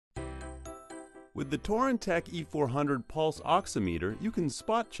With the ToronTek E400 pulse oximeter, you can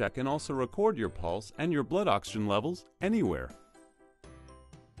spot check and also record your pulse and your blood oxygen levels anywhere.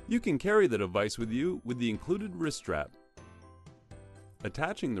 You can carry the device with you with the included wrist strap.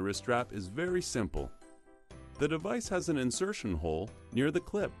 Attaching the wrist strap is very simple. The device has an insertion hole near the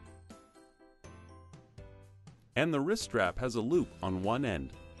clip, and the wrist strap has a loop on one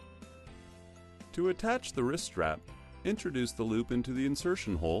end. To attach the wrist strap, introduce the loop into the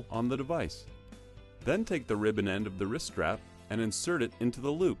insertion hole on the device. Then take the ribbon end of the wrist strap and insert it into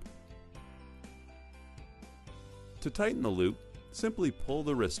the loop. To tighten the loop, simply pull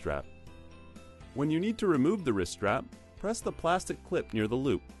the wrist strap. When you need to remove the wrist strap, press the plastic clip near the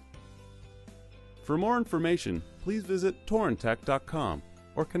loop. For more information, please visit ToronTek.com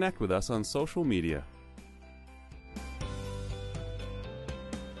or connect with us on social media.